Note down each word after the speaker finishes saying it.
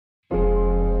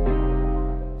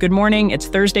Good morning, it's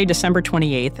Thursday, December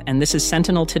 28th, and this is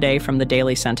Sentinel Today from the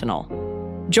Daily Sentinel.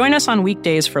 Join us on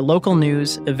weekdays for local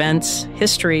news, events,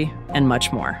 history, and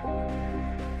much more.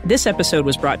 This episode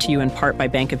was brought to you in part by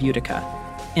Bank of Utica,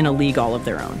 in a league all of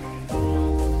their own.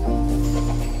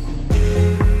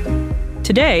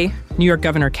 Today, New York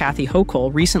Governor Kathy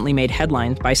Hochul recently made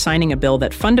headlines by signing a bill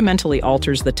that fundamentally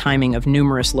alters the timing of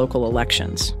numerous local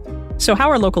elections. So how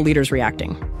are local leaders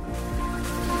reacting?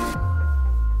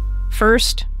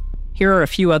 First, here are a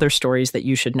few other stories that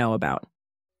you should know about.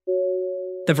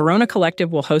 The Verona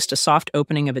Collective will host a soft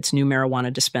opening of its new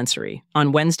marijuana dispensary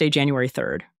on Wednesday, January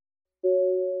 3rd.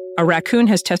 A raccoon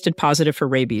has tested positive for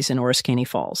rabies in Oriskany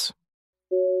Falls.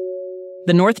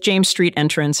 The North James Street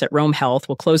entrance at Rome Health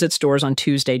will close its doors on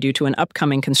Tuesday due to an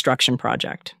upcoming construction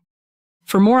project.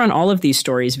 For more on all of these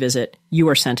stories, visit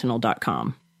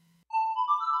yoursentinel.com.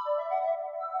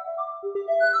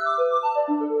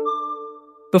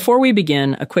 Before we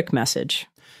begin, a quick message.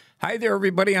 Hi there,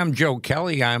 everybody. I'm Joe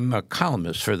Kelly. I'm a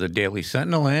columnist for the Daily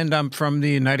Sentinel, and I'm from the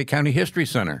United County History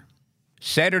Center.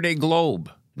 Saturday Globe,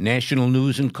 National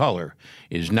News in Color,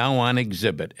 is now on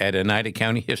exhibit at Oneida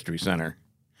County History Center.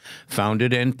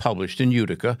 Founded and published in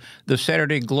Utica, the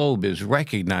Saturday Globe is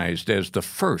recognized as the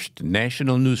first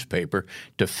national newspaper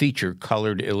to feature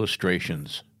colored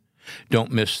illustrations.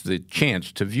 Don't miss the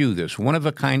chance to view this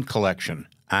one-of-a-kind collection,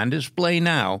 on display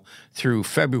now through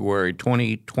February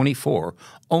 2024,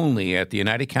 only at the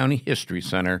Oneida County History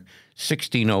Center,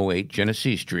 1608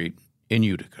 Genesee Street in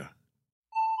Utica.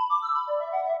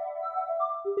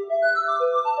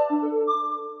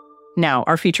 Now,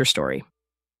 our feature story.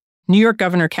 New York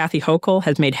Governor Kathy Hochul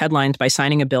has made headlines by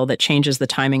signing a bill that changes the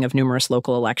timing of numerous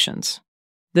local elections.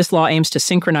 This law aims to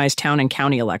synchronize town and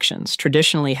county elections,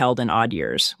 traditionally held in odd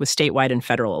years, with statewide and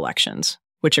federal elections,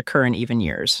 which occur in even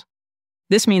years.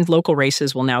 This means local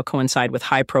races will now coincide with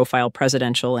high-profile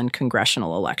presidential and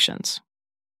congressional elections.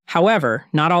 However,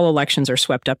 not all elections are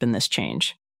swept up in this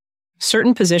change.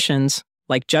 Certain positions,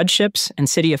 like judgeships and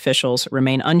city officials,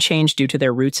 remain unchanged due to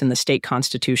their roots in the state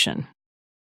constitution.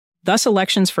 Thus,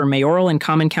 elections for mayoral and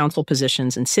common council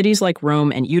positions in cities like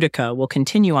Rome and Utica will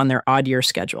continue on their odd-year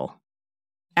schedule.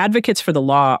 Advocates for the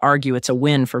law argue it's a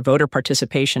win for voter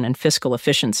participation and fiscal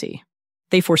efficiency.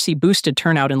 They foresee boosted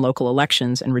turnout in local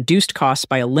elections and reduced costs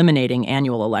by eliminating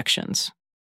annual elections.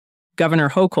 Governor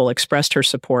Hochul expressed her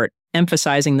support,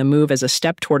 emphasizing the move as a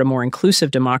step toward a more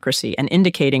inclusive democracy and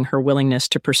indicating her willingness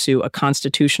to pursue a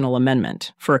constitutional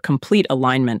amendment for a complete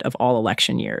alignment of all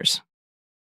election years.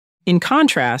 In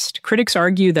contrast, critics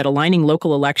argue that aligning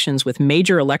local elections with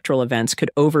major electoral events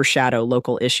could overshadow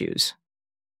local issues.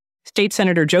 State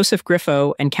Senator Joseph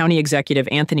Griffo and County Executive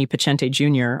Anthony Picente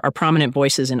Jr. are prominent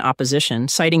voices in opposition,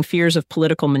 citing fears of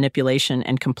political manipulation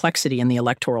and complexity in the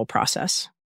electoral process.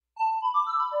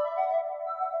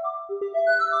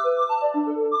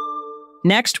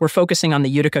 Next, we're focusing on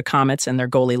the Utica Comets and their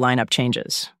goalie lineup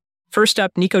changes. First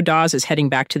up, Nico Daws is heading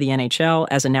back to the NHL,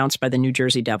 as announced by the New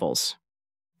Jersey Devils.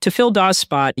 To fill Daws'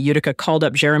 spot, Utica called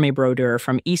up Jeremy Brodeur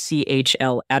from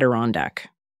ECHL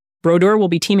Adirondack. Brodeur will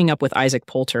be teaming up with Isaac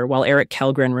Poulter, while Eric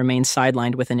Kellgren remains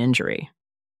sidelined with an injury.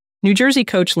 New Jersey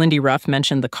coach Lindy Ruff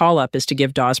mentioned the call-up is to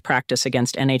give Daws practice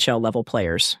against NHL-level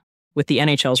players. With the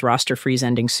NHL's roster freeze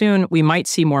ending soon, we might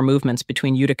see more movements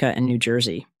between Utica and New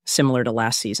Jersey, similar to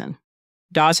last season.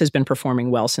 Daws has been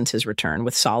performing well since his return,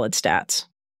 with solid stats.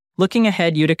 Looking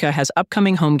ahead, Utica has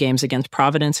upcoming home games against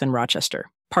Providence and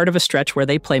Rochester, part of a stretch where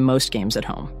they play most games at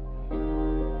home.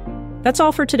 That's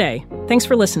all for today. Thanks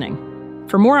for listening.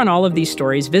 For more on all of these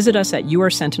stories, visit us at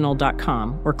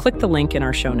yoursentinel.com or click the link in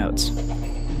our show notes.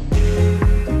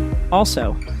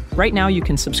 Also, right now you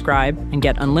can subscribe and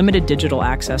get unlimited digital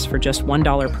access for just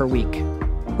 $1 per week.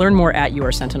 Learn more at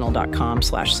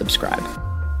yoursentinel.com/subscribe.